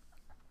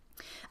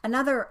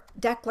 Another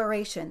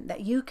declaration that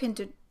you can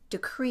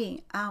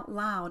decree out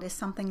loud is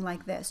something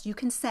like this. You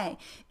can say,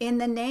 in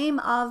the name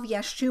of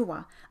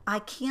Yeshua, I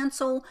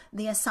cancel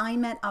the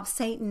assignment of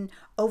Satan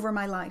over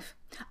my life.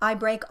 I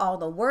break all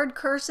the word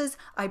curses.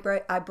 I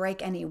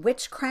break any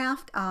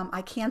witchcraft.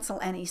 I cancel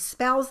any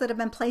spells that have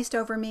been placed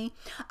over me.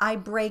 I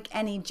break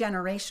any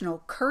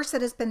generational curse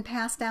that has been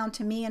passed down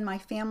to me and my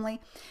family.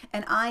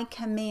 And I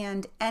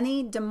command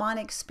any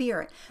demonic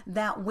spirit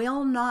that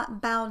will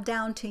not bow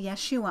down to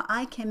Yeshua.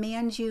 I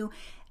command you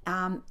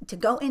to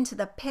go into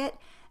the pit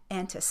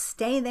and to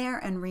stay there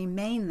and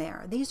remain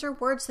there. These are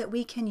words that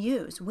we can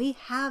use. We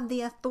have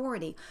the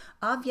authority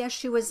of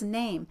Yeshua's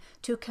name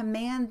to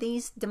command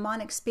these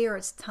demonic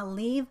spirits to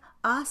leave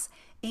us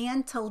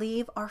and to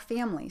leave our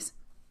families.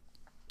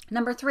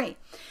 Number 3,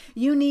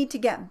 you need to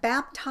get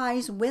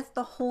baptized with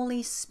the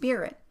Holy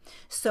Spirit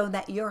so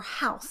that your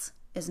house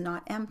is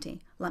not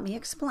empty. Let me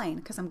explain,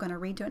 because I'm going to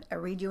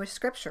read you a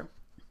scripture.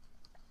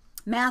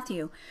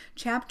 Matthew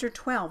chapter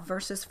 12,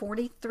 verses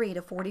 43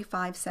 to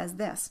 45 says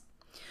this.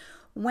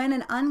 When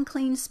an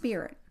unclean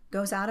spirit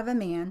goes out of a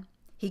man,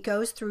 he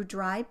goes through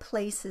dry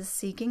places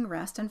seeking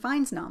rest and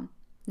finds none.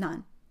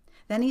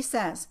 Then he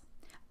says,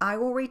 I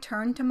will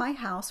return to my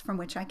house from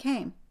which I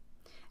came.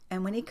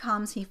 And when he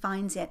comes, he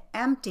finds it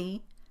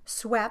empty,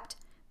 swept,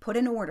 put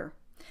in order.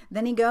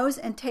 Then he goes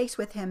and takes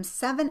with him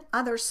 7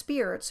 other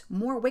spirits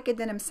more wicked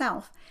than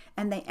himself,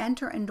 and they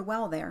enter and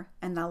dwell there.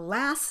 And the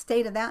last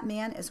state of that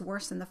man is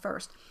worse than the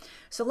first.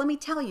 So let me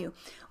tell you,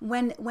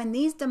 when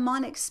these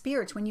demonic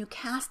spirits, when you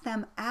cast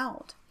them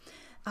out,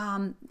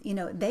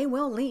 they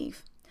will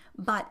leave.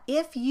 But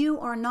if you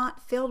are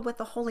not filled with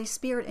the Holy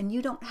Spirit and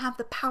you don't have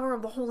the power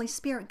of the Holy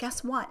Spirit,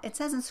 guess what? It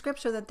says in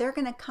Scripture that they're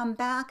going to come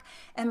back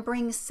and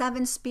bring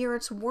 7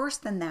 spirits worse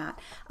than that.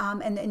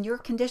 And your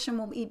condition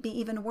will be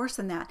even worse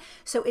than that.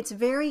 So it's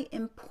very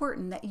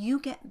important that you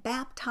get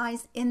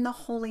baptized in the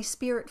Holy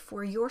Spirit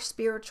for your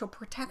spiritual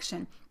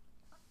protection.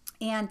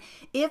 And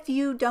if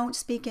you don't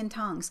speak in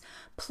tongues,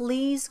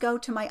 please go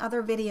to my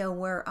other video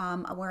where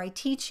I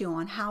teach you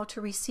on how to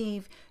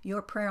receive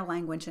your prayer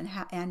language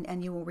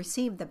and you will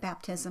receive the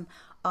baptism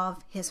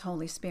of His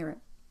Holy Spirit.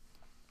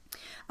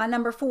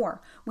 Number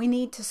 4, we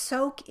need to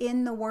soak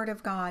in the Word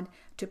of God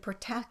to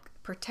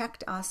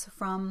protect us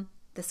from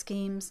the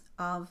schemes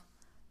of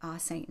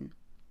Satan.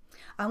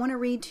 I want to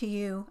read to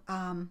you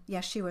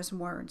Yeshua's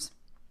words.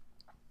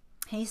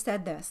 He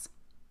said this.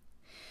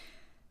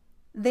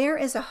 There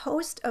is a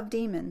host of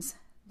demons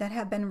that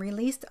have been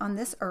released on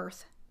this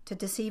earth to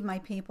deceive my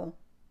people.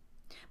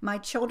 My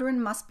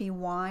children must be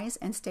wise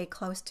and stay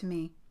close to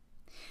me.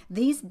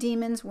 These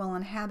demons will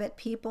inhabit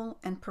people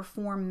and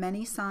perform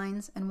many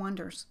signs and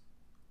wonders.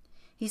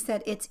 He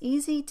said, it's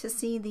easy to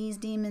see these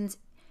demons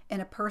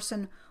in a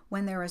person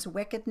when there is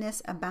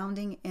wickedness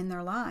abounding in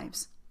their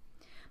lives.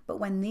 But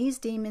when these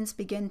demons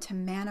begin to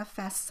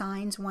manifest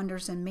signs,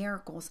 wonders, and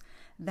miracles,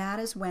 that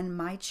is when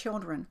my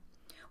children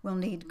will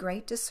need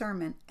great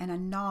discernment and a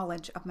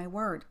knowledge of my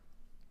word.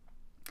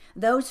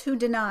 Those who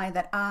deny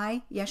that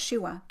I,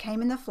 Yeshua,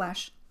 came in the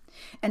flesh,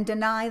 and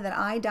deny that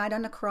I died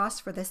on the cross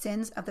for the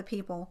sins of the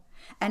people,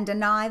 and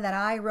deny that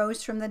I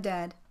rose from the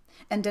dead,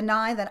 and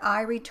deny that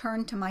I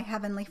returned to my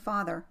heavenly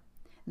Father,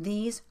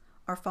 these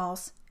are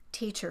false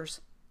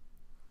teachers.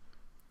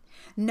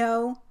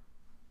 Know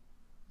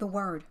the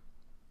word.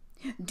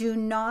 Do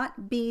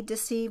not be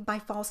deceived by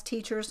false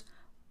teachers,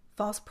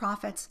 false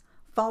prophets,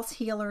 false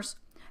healers,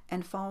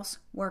 and false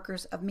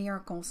workers of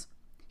miracles.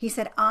 He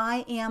said,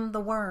 I am the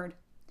Word.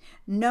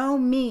 Know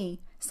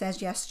me, says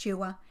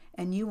Yeshua,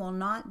 and you will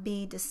not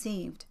be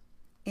deceived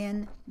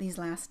in these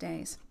last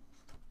days.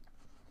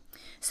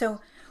 So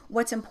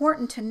what's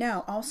important to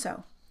know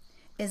also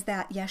is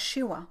that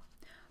Yeshua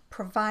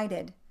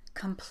provided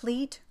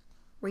complete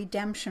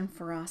redemption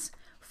for us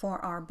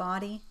for our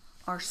body,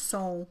 our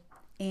soul,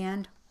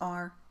 and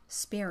our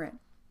spirit.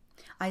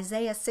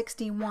 Isaiah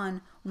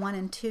 61, 1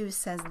 and 2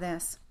 says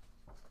this.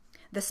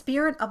 The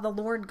Spirit of the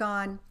Lord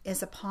God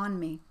is upon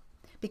me,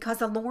 because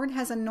the Lord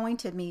has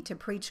anointed me to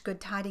preach good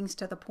tidings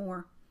to the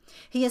poor.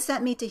 He has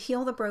sent me to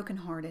heal the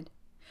brokenhearted,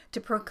 to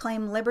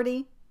proclaim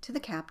liberty to the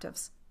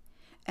captives,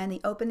 and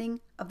the opening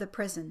of the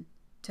prison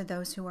to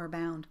those who are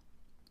bound.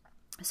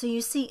 So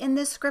you see in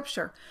this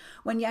scripture,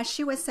 when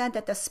Yeshua said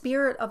that the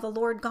Spirit of the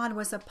Lord God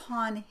was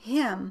upon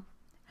him,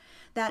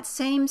 that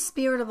same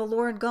Spirit of the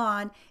Lord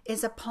God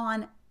is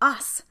upon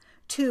us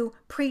to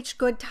preach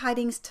good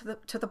tidings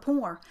to the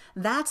poor.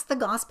 That's the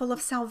gospel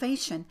of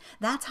salvation.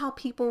 That's how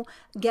people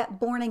get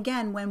born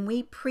again, when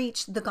we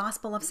preach the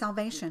gospel of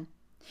salvation.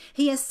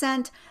 He has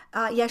sent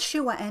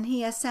Yeshua, and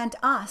He has sent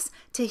us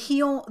to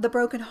heal the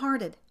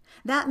brokenhearted.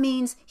 That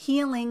means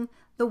healing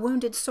the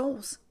wounded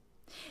souls.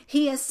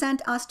 He has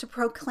sent us to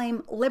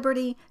proclaim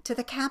liberty to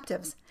the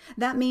captives.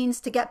 That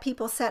means to get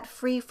people set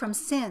free from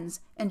sins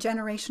and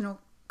generational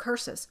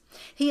curses.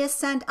 He has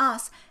sent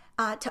us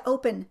to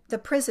open the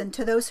prison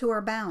to those who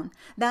are bound.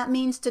 That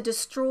means to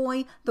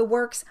destroy the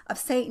works of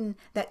Satan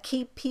that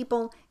keep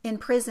people in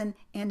prison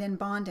and in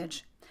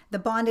bondage. The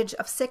bondage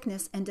of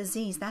sickness and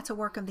disease, that's a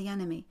work of the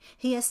enemy.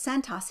 He has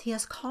sent us. He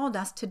has called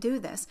us to do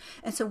this.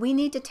 And so we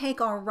need to take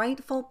our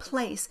rightful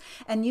place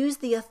and use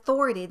the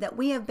authority that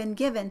we have been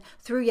given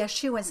through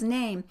Yeshua's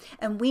name.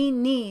 And we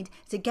need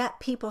to get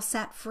people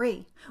set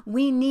free.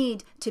 We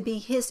need to be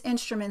his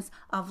instruments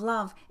of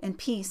love and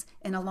peace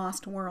in a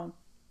lost world.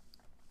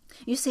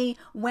 You see,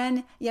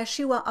 when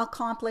Yeshua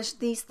accomplished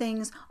these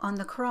things on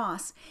the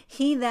cross,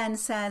 he then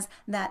says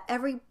that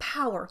every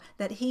power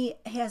that he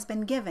has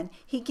been given,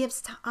 he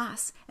gives to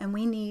us, and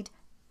we need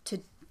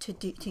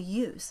to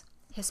use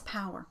his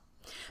power.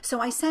 So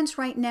I sense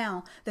right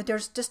now that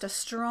there's just a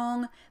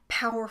strong,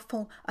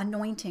 powerful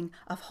anointing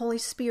of Holy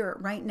Spirit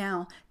right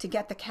now to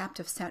get the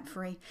captive set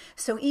free.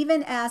 So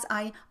even as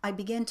I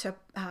begin to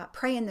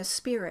pray in the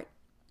Spirit,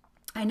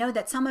 I know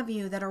that some of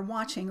you that are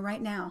watching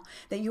right now,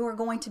 that you are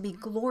going to be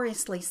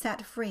gloriously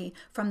set free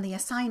from the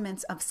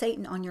assignments of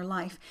Satan on your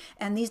life.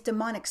 And these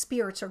demonic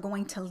spirits are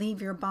going to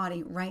leave your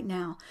body right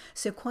now.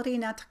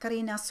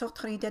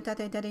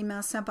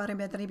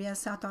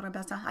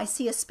 I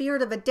see a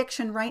spirit of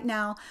addiction right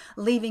now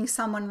leaving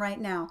someone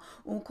right now.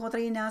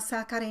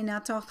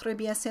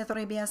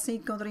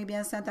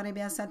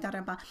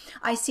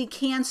 I see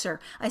cancer.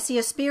 I see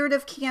a spirit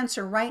of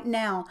cancer right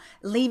now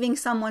leaving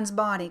someone's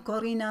body.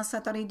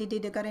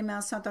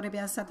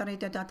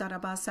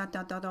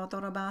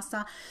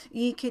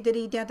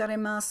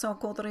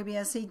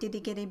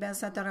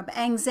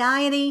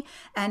 Anxiety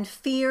and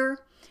fear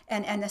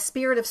and the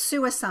spirit of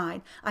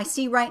suicide, I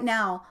see right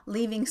now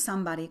leaving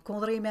somebody.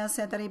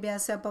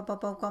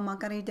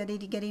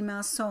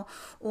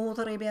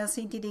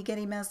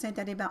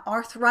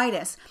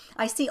 Arthritis.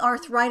 I see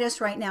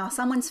arthritis right now.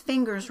 Someone's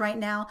fingers right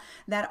now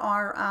that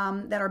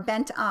are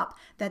bent up,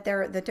 that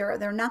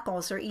their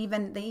knuckles, or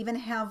they even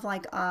have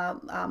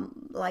the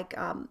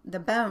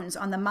bones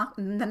on the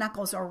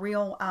knuckles are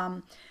real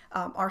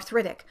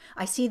arthritic.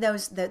 I see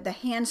the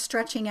hands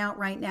stretching out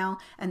right now,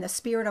 and the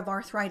spirit of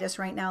arthritis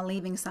right now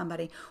leaving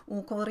somebody.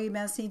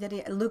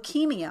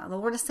 Leukemia. The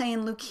Lord is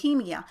saying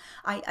leukemia.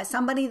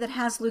 Somebody that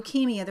has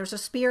leukemia, there's a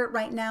spirit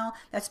right now.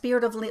 That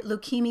spirit of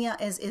leukemia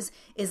is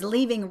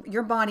leaving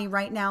your body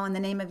right now in the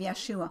name of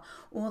Yeshua.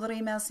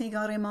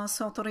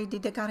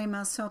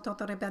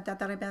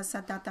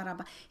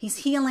 He's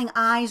healing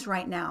eyes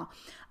right now.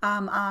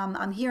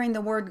 I'm hearing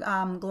the word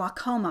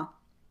glaucoma.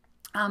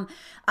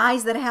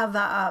 Eyes that have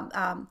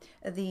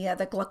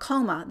the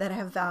glaucoma,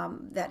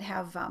 that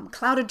have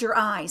clouded your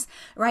eyes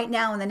right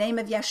now in the name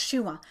of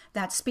Yeshua.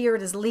 That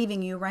spirit is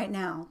leaving you right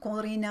now.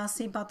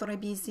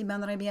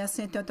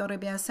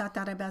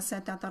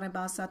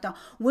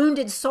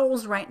 Wounded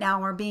souls right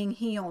now are being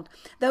healed.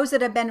 Those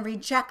that have been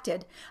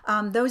rejected,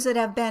 those that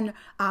have been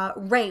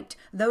raped,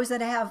 those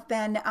that have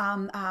been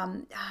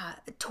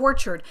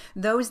tortured,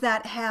 those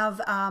that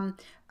have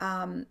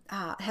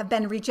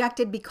been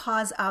rejected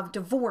because of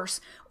divorce,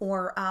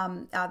 or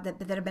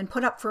that have been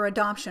put up for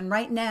adoption.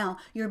 Right now,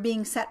 you're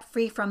being set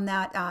free from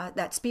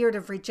that spirit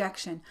of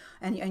rejection,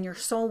 and your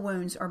soul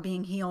wounds are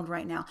being healed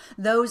right now.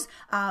 Those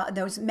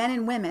men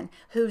and women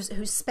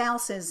whose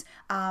spouses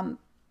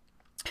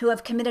who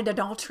have committed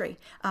adultery,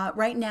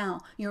 right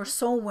now, your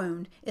soul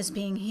wound is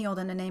being healed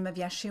in the name of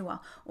Yeshua.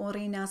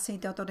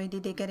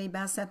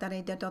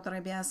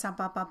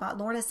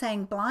 Lord is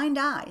saying blind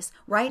eyes,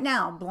 right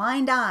now,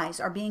 blind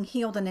eyes are being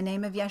healed in the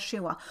name of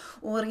Yeshua.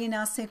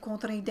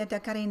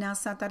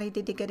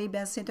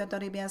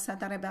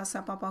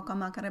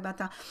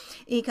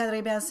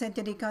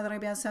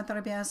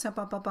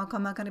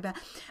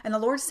 And the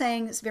Lord is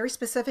saying very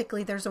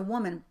specifically, there's a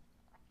woman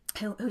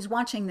who's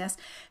watching this,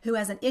 who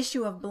has an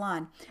issue of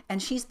blood,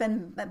 and she's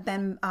been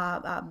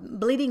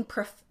bleeding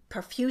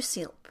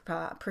profusely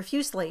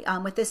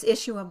with this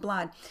issue of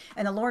blood.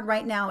 And the Lord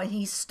right now,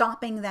 he's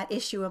stopping that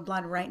issue of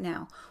blood right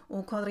now.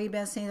 All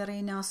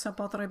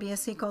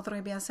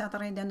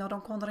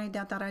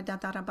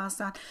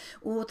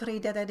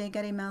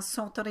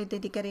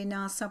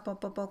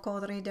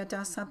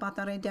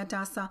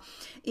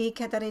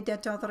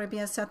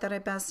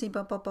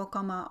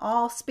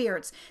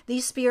spirits,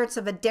 these spirits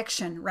of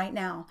addiction right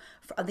now,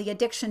 the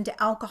addiction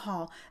to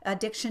alcohol,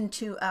 addiction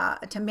to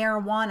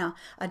marijuana,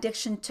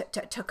 addiction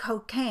to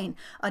cocaine,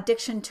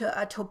 addiction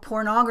to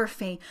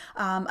pornography,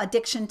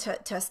 addiction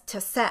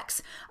to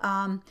sex,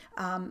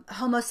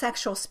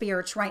 homosexual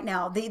spirits right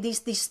now.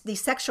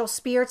 These sexual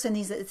spirits and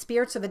these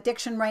spirits of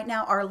addiction right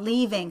now are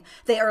leaving.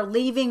 They are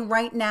leaving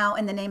right now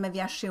in the name of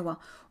Yeshua.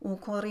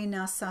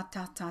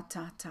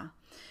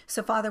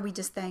 So Father, we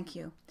just thank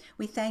you.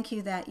 We thank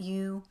you that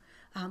you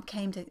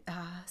came to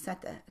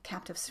set the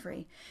captives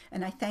free.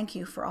 And I thank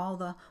you for all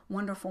the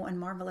wonderful and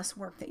marvelous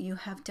work that you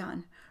have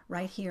done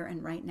right here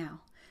and right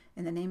now.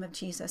 In the name of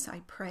Jesus,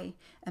 I pray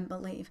and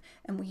believe.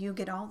 And will you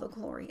get all the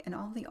glory and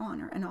all the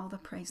honor and all the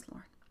praise,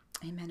 Lord.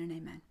 Amen and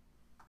amen.